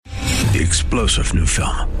The explosive new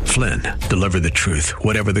film, Flynn, deliver the truth,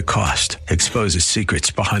 whatever the cost, exposes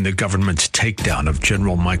secrets behind the government's takedown of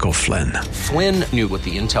General Michael Flynn. Flynn knew what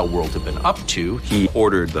the intel world had been up to. He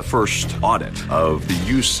ordered the first audit of the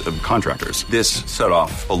use of contractors. This set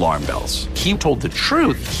off alarm bells. He told the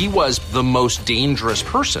truth. He was the most dangerous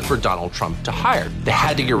person for Donald Trump to hire. They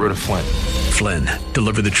had to get rid of Flynn. Flynn,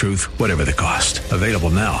 deliver the truth, whatever the cost. Available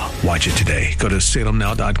now. Watch it today. Go to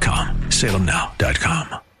salemnow.com.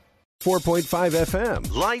 salemnow.com. 4.5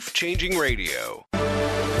 FM. Life-changing radio.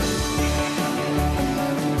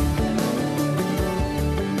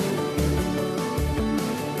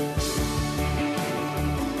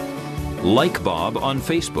 Like Bob on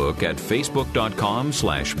Facebook at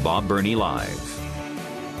facebook.com/Bob Burney Live.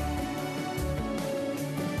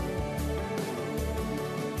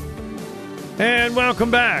 And welcome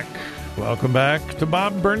back. Welcome back to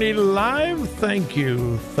Bob Burney Live. Thank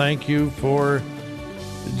you. Thank you for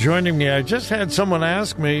joining me. I just had someone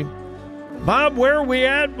ask me, Bob, where are we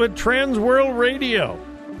at with Trans World Radio?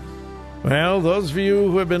 Well, those of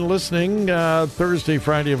you who have been listening Thursday,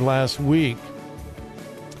 Friday of last week,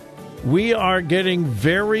 we are getting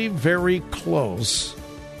very, very close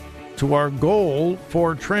to our goal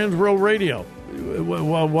for Trans World Radio.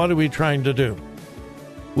 Well, what are we trying to do?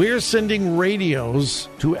 We are sending radios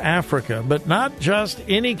to Africa, but not just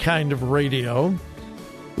any kind of radio.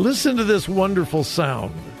 Listen to this wonderful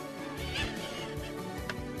sound.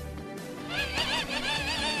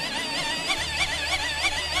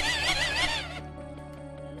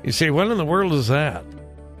 You say, what in the world is that?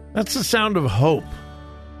 That's the sound of hope.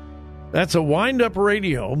 That's a wind-up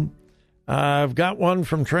radio. I've got one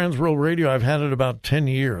from Trans World Radio. I've had it about 10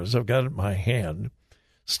 years. I've got it in my hand.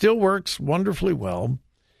 Still works wonderfully well.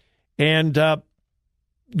 And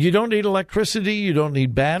you don't need electricity. You don't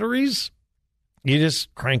need batteries. You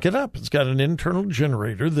just crank it up. It's got an internal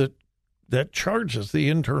generator that charges the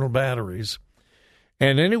internal batteries.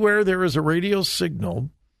 And anywhere there is a radio signal,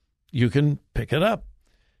 you can pick it up.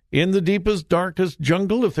 In the deepest, darkest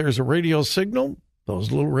jungle, if there's a radio signal,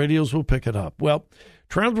 those little radios will pick it up. Well,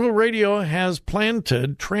 Transworld Radio has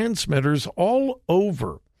planted transmitters all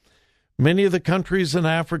over many of the countries in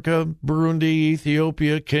Africa: Burundi,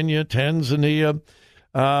 Ethiopia, Kenya, Tanzania,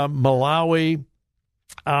 Malawi.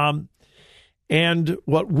 And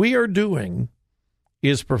what we are doing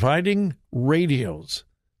is providing radios.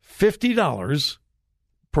 $50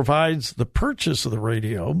 provides the purchase of the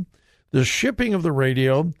radio, the shipping of the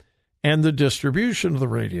radio, and the distribution of the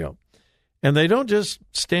radio. And they don't just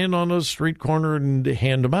stand on a street corner and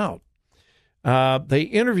hand them out. They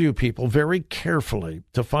interview people very carefully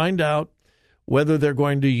to find out whether they're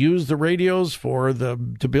going to use the radios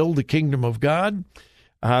to build the kingdom of God.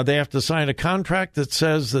 They have to sign a contract that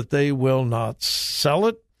says that they will not sell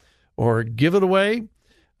it or give it away.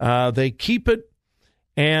 They keep it.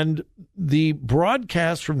 And the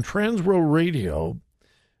broadcasts from Transworld Radio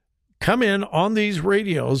come in on these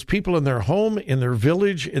radios. People in their home, in their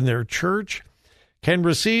village, in their church can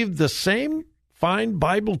receive the same fine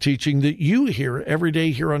Bible teaching that you hear every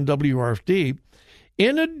day here on WRFD.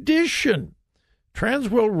 In addition,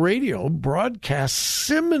 Transworld Radio broadcasts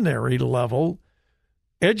seminary-level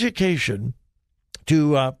education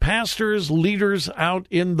to pastors, leaders out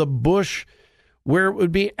in the bush where it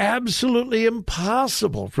would be absolutely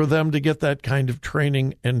impossible for them to get that kind of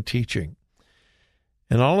training and teaching.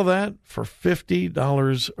 And all of that for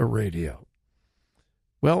 $50 a radio.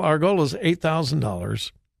 Well, our goal is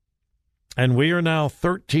 $8,000, and we are now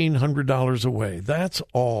 $1,300 away. That's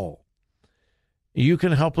all. You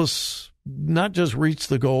can help us not just reach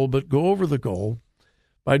the goal, but go over the goal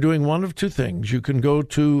by doing one of two things. You can go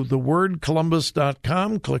to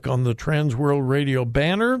thewordcolumbus.com, click on the Transworld Radio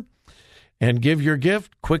banner, and give your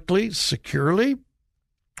gift quickly, securely.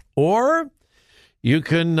 Or you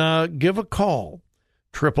can give a call.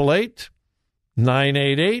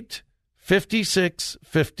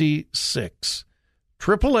 888-988-5656.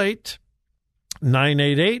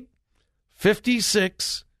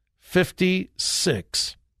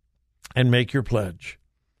 888-988-5656. And make your pledge.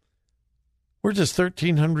 We're just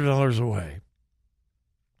 $1,300 away.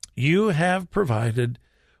 You have provided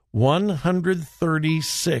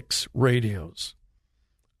 136 radios.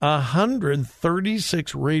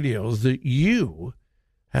 136 radios that you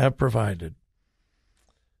have provided.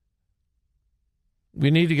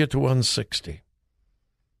 We need to get to 160.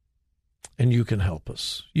 And you can help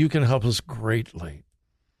us. You can help us greatly.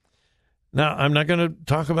 Now, I'm not going to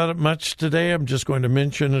talk about it much today. I'm just going to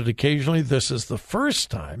mention it occasionally. This is the first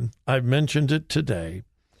time I've mentioned it today.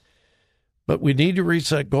 But we need to reach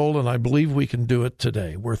that goal, and I believe we can do it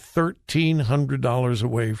today. We're $1,300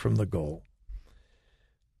 away from the goal.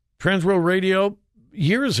 Transworld Radio,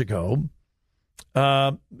 years ago,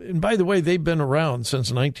 and by the way, they've been around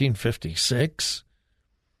since 1956.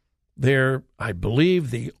 They're, I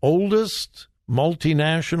believe, the oldest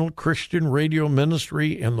multinational Christian radio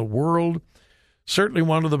ministry in the world, certainly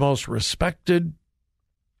one of the most respected,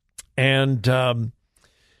 and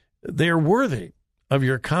they're worthy of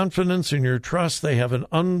your confidence and your trust. They have an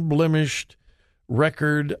unblemished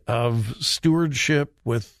record of stewardship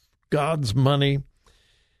with God's money.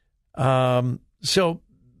 So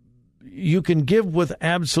you can give with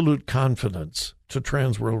absolute confidence to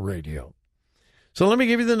Transworld Radio. So let me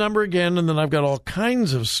give you the number again, and then I've got all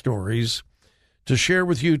kinds of stories to share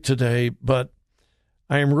with you today, but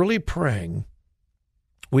I am really praying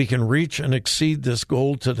we can reach and exceed this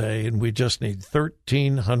goal today, and we just need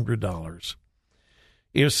 $1,300.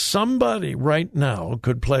 If somebody right now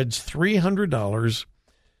could pledge $300,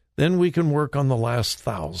 then we can work on the last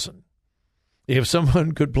 $1,000. If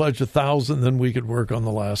someone could pledge $1,000, then we could work on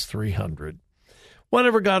the last $300.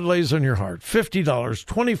 Whatever God lays on your heart, $50,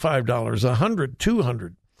 $25, $100,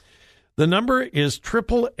 $200. The number is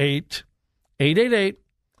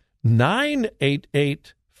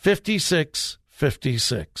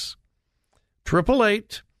 888-888-988-5656.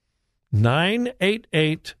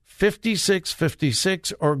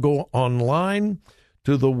 888-988-5656, or go online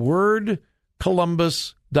to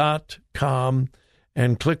thewordcolumbus.com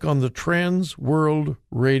and click on the Transworld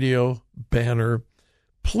Radio banner.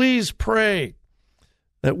 Please pray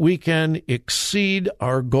that we can exceed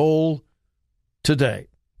our goal today.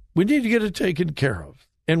 We need to get it taken care of,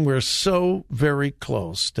 and we're so very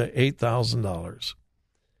close to $8,000.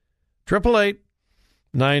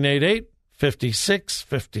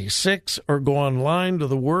 888-988-5656, or go online to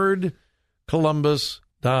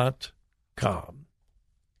thewordcolumbus.com.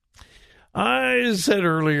 I said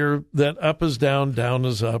earlier that up is down, down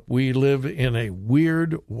is up. We live in a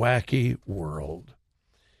weird, wacky world.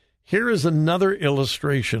 Here is another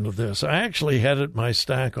illustration of this. I actually had it in my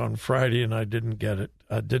stack on Friday, and I didn't get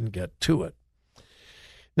to it.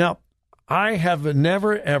 Now, I have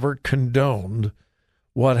never, ever condoned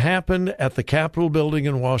what happened at the Capitol building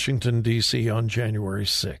in Washington, D.C. on January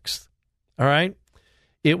 6th. All right?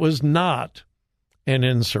 It was not an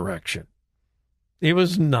insurrection. It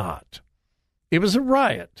was not. It was a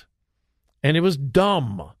riot, and it was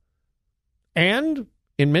dumb. And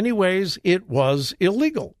in many ways, it was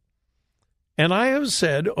illegal. And I have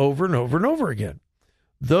said over and over and over again,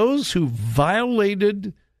 those who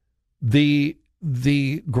violated the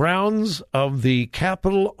grounds of the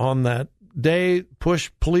Capitol on that day,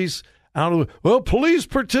 pushed police out of, well, police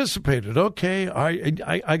participated. Okay,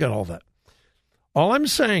 I got all that. All I'm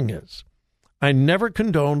saying is I never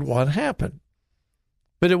condoned what happened.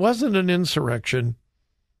 But it wasn't an insurrection.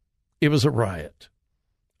 It was a riot.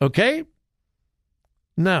 Okay?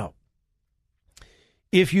 Now,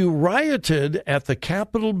 if you rioted at the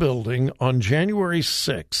Capitol building on January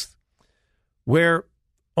 6th, where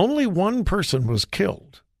only one person was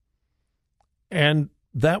killed, and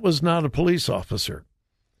that was not a police officer.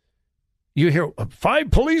 You hear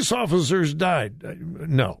 5 police officers died.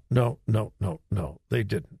 No, they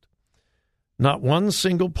didn't. Not one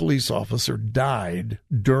single police officer died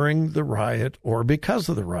during the riot or because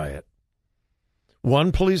of the riot.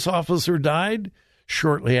 One police officer died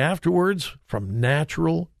shortly afterwards from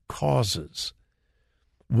natural causes.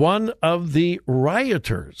 One of the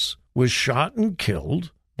rioters was shot and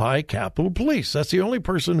killed by Capitol Police. That's the only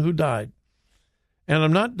person who died. And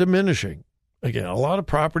I'm not diminishing. Again, a lot of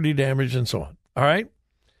property damage and so on. All right?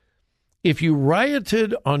 If you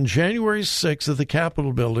rioted on January 6th at the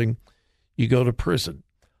Capitol building, you go to prison.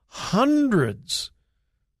 Hundreds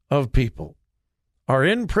of people are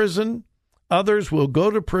in prison. Others will go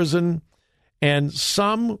to prison. And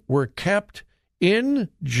some were kept in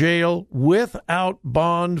jail without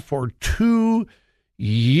bond for 2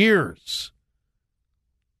 years.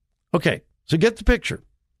 Okay, so get the picture.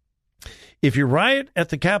 If you riot at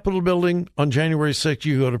the Capitol building on January 6th,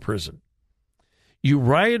 you go to prison. You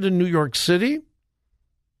riot in New York City,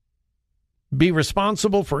 be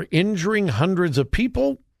responsible for injuring hundreds of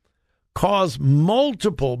people, cause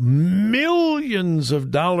multiple millions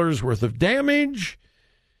of dollars worth of damage,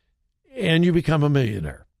 and you become a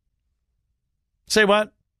millionaire. Say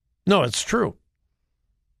what? No, it's true.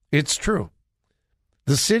 It's true.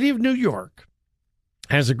 The city of New York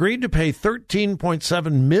has agreed to pay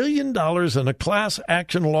 $13.7 million in a class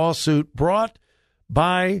action lawsuit brought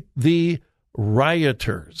by the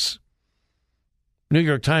rioters. New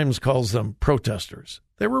York Times calls them protesters.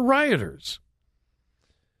 They were rioters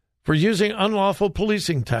for using unlawful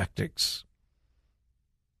policing tactics,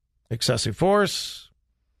 excessive force,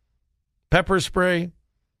 pepper spray,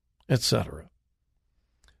 etc.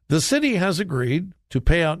 The city has agreed to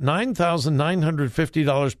pay out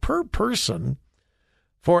 $9,950 per person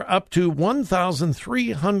for up to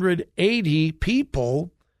 1,380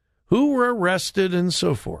 people who were arrested and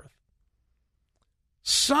so forth.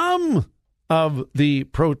 Some of the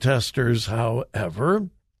protesters, however,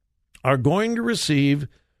 are going to receive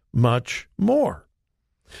much more.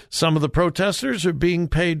 Some of the protesters are being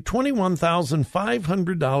paid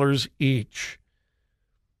 $21,500 each.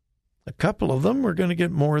 A couple of them are going to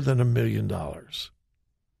get more than $1 million.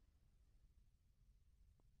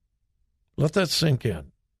 Let that sink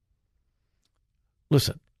in.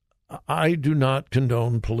 Listen, I do not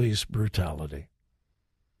condone police brutality.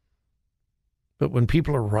 But when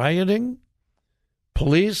people are rioting,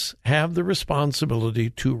 police have the responsibility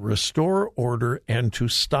to restore order and to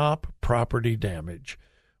stop property damage,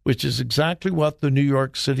 which is exactly what the New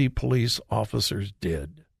York City police officers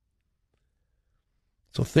did.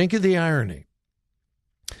 So think of the irony.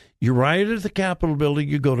 You riot at the Capitol building,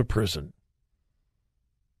 you go to prison.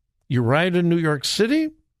 You riot in New York City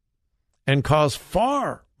and cause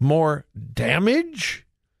far more damage,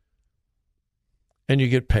 and you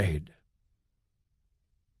get paid.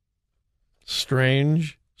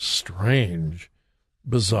 Strange,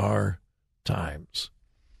 bizarre times.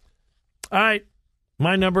 All right.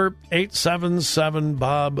 My number,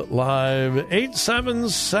 877-BOB-LIVE,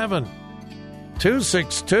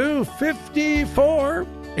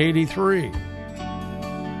 877-262-5483.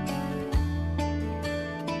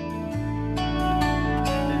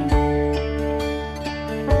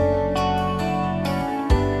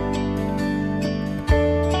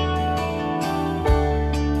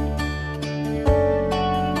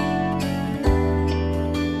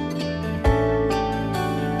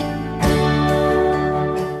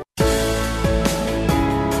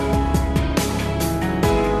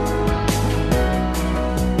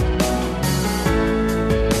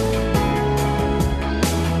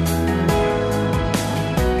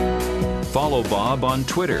 Follow Bob on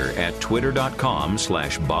Twitter at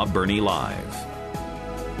twitter.com/BobBernieLive.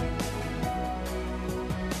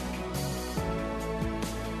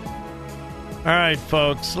 All right,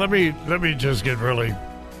 folks, let me just get really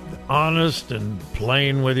honest and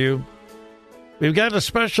plain with you. We've got a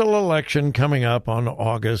special election coming up on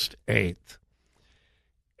August 8th.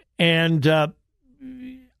 And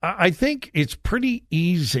I think it's pretty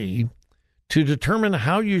easy to determine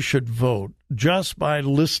how you should vote just by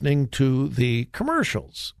listening to the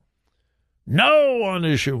commercials. No on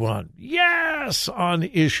issue 1. Yes on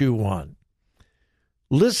issue 1.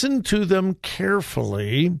 Listen to them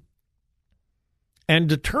carefully and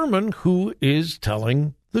determine who is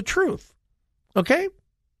telling the truth. Okay?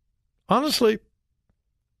 Honestly,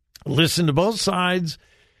 listen to both sides,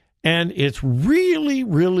 and it's really,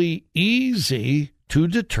 really easy to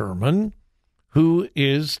determine who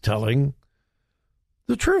is telling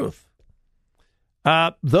the truth.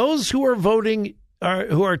 Those who are voting,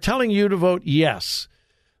 who are telling you to vote yes,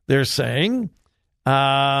 they're saying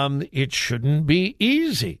it shouldn't be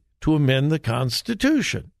easy to amend the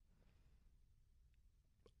Constitution.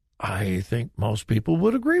 I think most people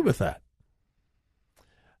would agree with that.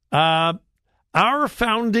 Our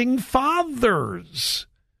founding fathers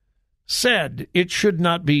said it should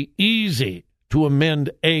not be easy to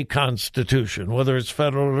amend a Constitution, whether it's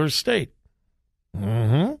federal or state.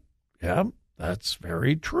 Yeah, that's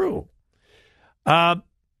very true.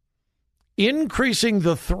 Increasing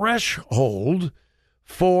the threshold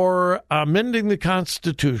for amending the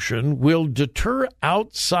Constitution will deter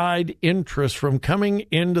outside interests from coming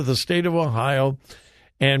into the state of Ohio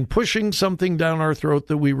and pushing something down our throat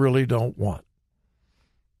that we really don't want.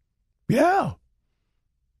 Yeah,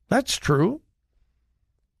 that's true.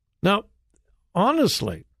 Now,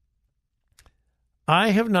 honestly, I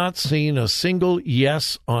have not seen a single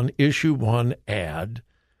yes on issue 1 ad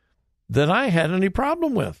that I had any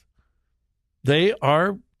problem with. They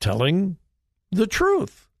are telling the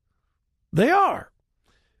truth. They are.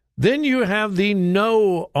 Then you have the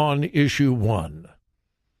no on issue 1.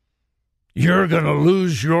 You're going to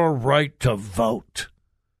lose your right to vote.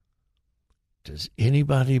 Does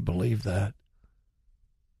anybody believe that?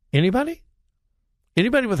 Anybody?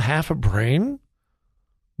 Anybody with half a brain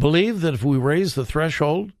believe that if we raise the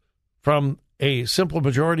threshold from a simple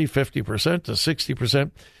majority, 50% to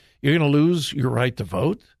 60%, you're going to lose your right to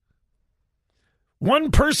vote?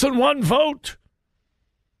 One person, one vote.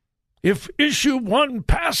 If issue 1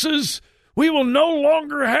 passes, we will no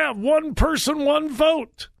longer have one person, one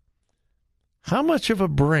vote. How much of a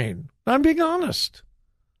brain? I'm being honest.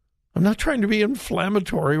 I'm not trying to be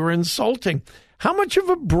inflammatory or insulting. How much of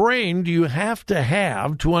a brain do you have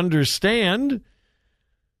to understand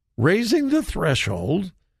raising the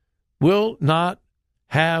threshold will not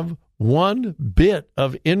have one bit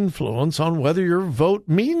of influence on whether your vote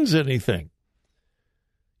means anything.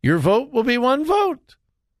 Your vote will be one vote.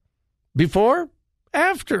 Before,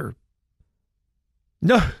 after.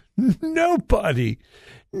 Nobody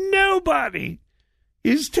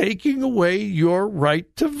is taking away your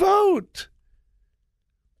right to vote.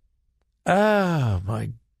 Ah,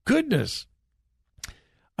 my goodness.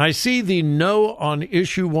 I see the no on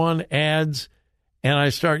issue 1 ads, and I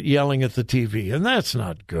start yelling at the TV, and that's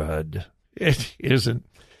not good. It isn't.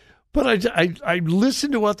 But I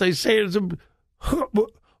listen to what they say. It's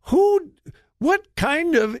what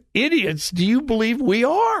kind of idiots do you believe we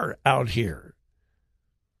are out here?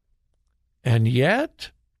 And yet,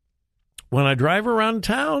 when I drive around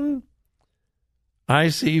town, I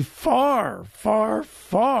see far, far,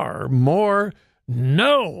 far more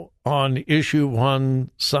no on issue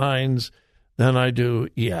 1 signs than I do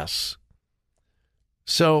yes.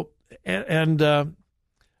 So, and I'm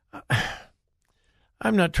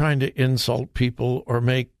not trying to insult people or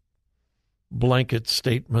make blanket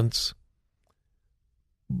statements,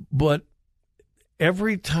 but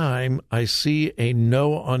every time I see a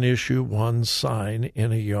no on issue 1 sign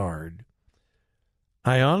in a yard,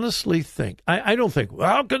 I honestly think, I don't think, well,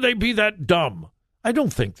 how could they be that dumb? I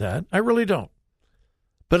don't think that. I really don't.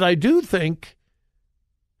 But I do think,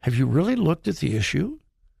 have you really looked at the issue?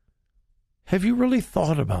 Have you really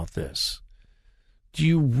thought about this? Do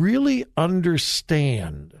you really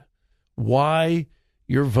understand why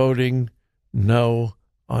you're voting no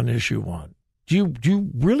on issue 1? Do you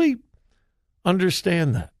really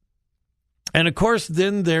understand that? And of course,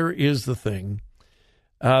 then there is the thing.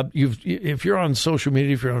 If you're on social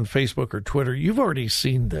media, if you're on Facebook or Twitter, you've already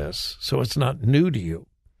seen this, so it's not new to you.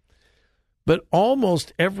 But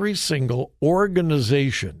almost every single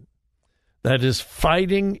organization that is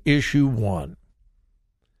fighting issue 1,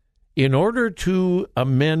 in order to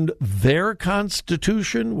amend their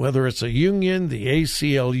constitution, whether it's a union, the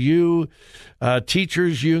ACLU,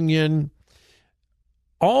 teachers union,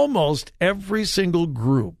 almost every single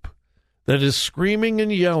group that is screaming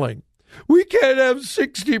and yelling, we can't have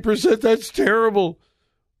 60%, that's terrible.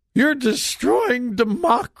 You're destroying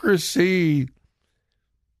democracy.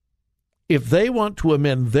 If they want to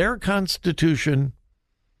amend their constitution,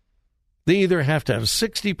 they either have to have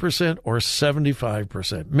 60% or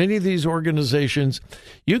 75%. Many of these organizations,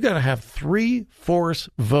 you got to have 3/4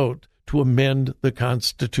 vote to amend the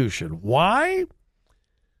Constitution. Why?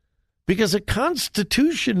 Because a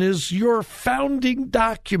Constitution is your founding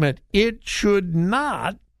document. It should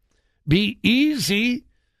not be easy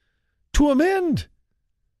to amend.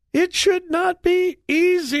 It should not be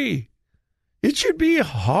easy. It should be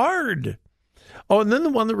hard. Oh, and then the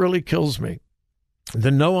one that really kills me.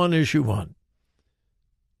 The no on issue 1.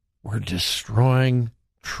 We're destroying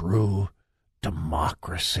true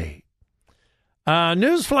democracy.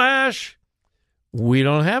 Newsflash, we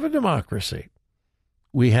don't have a democracy.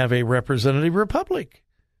 We have a representative republic.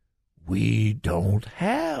 We don't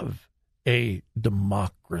have a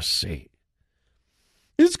democracy.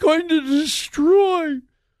 It's going to destroy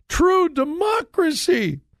true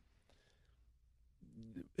democracy.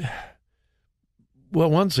 Well,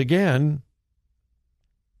 once again,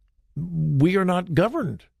 we are not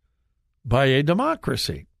governed by a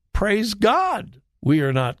democracy. Praise God, we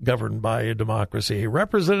are not governed by a democracy. A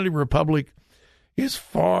representative republic is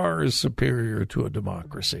far superior to a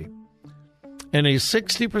democracy. And a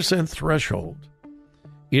 60% threshold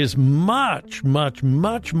is much, much,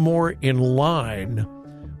 much more in line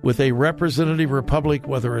with a representative republic,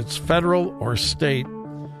 whether it's federal or state,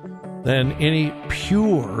 than any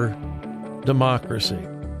pure democracy.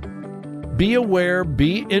 Be aware,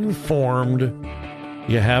 be informed.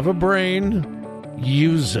 You have a brain,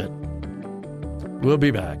 use it. We'll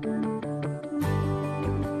be back.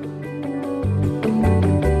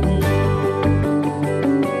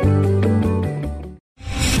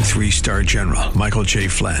 Three-star General Michael J.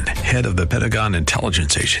 Flynn, head of the Pentagon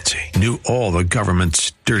Intelligence Agency, knew all the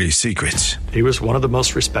government's dirty secrets. He was one of the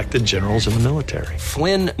most respected generals in the military.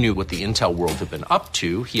 Flynn knew what the intel world had been up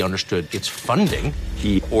to. He understood its funding.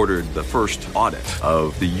 He ordered the first audit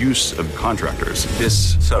of the use of contractors.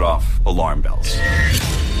 This set off alarm bells.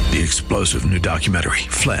 The explosive new documentary,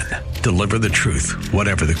 Flynn, Deliver the Truth,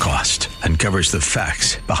 Whatever the Cost, uncovers the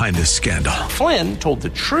facts behind this scandal. Flynn told the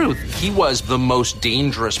truth. He was the most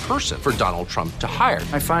dangerous person for Donald Trump to hire.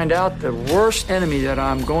 I find out the worst enemy that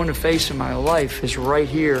I'm going to face in my life is right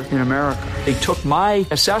here in America. They took my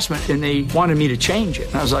assessment and they wanted me to change it.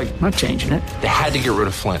 And I was like, I'm not changing it. They had to get rid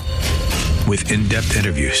of Flynn. With in-depth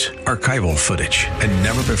interviews, archival footage, and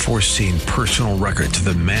never-before-seen personal records of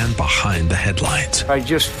the man behind the headlines. I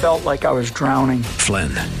just felt like I was drowning.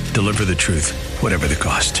 Flynn, deliver the truth, whatever the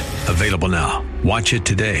cost. Available now. Watch it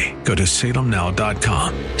today. Go to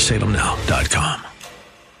salemnow.com. salemnow.com.